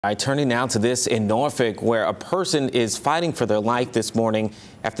Turning now to this in Norfolk, where a person is fighting for their life this morning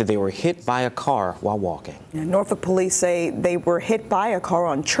after they were hit by a car while walking. Norfolk police say they were hit by a car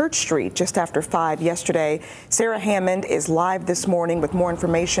on Church Street just after 5 yesterday. Sarah Hammond is live this morning with more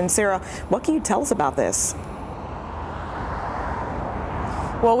information. Sarah, what can you tell us about this?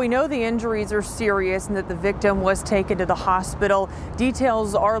 Well, we know the injuries are serious and that the victim was taken to the hospital.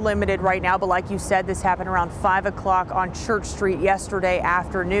 Details are limited right now, but like you said, this happened around 5 o'clock on Church Street yesterday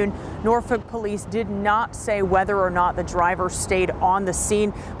afternoon. Norfolk police did not say whether or not the driver stayed on the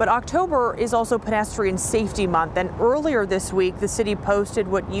scene, but October is also Pedestrian Safety Month, and earlier this week, the city posted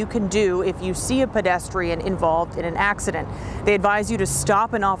what you can do if you see a pedestrian involved in an accident. They advise you to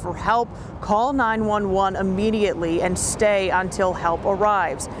stop and offer help, call 911 immediately, and stay until help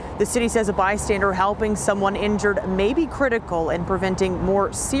arrives. The city says a bystander helping someone injured may be critical in preventing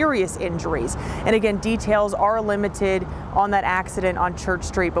more serious injuries. And again, details are limited on that accident on Church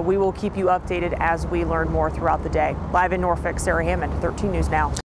Street, but we will keep you updated as we learn more throughout the day. Live in Norfolk, Sarah Hammond, 13 News Now.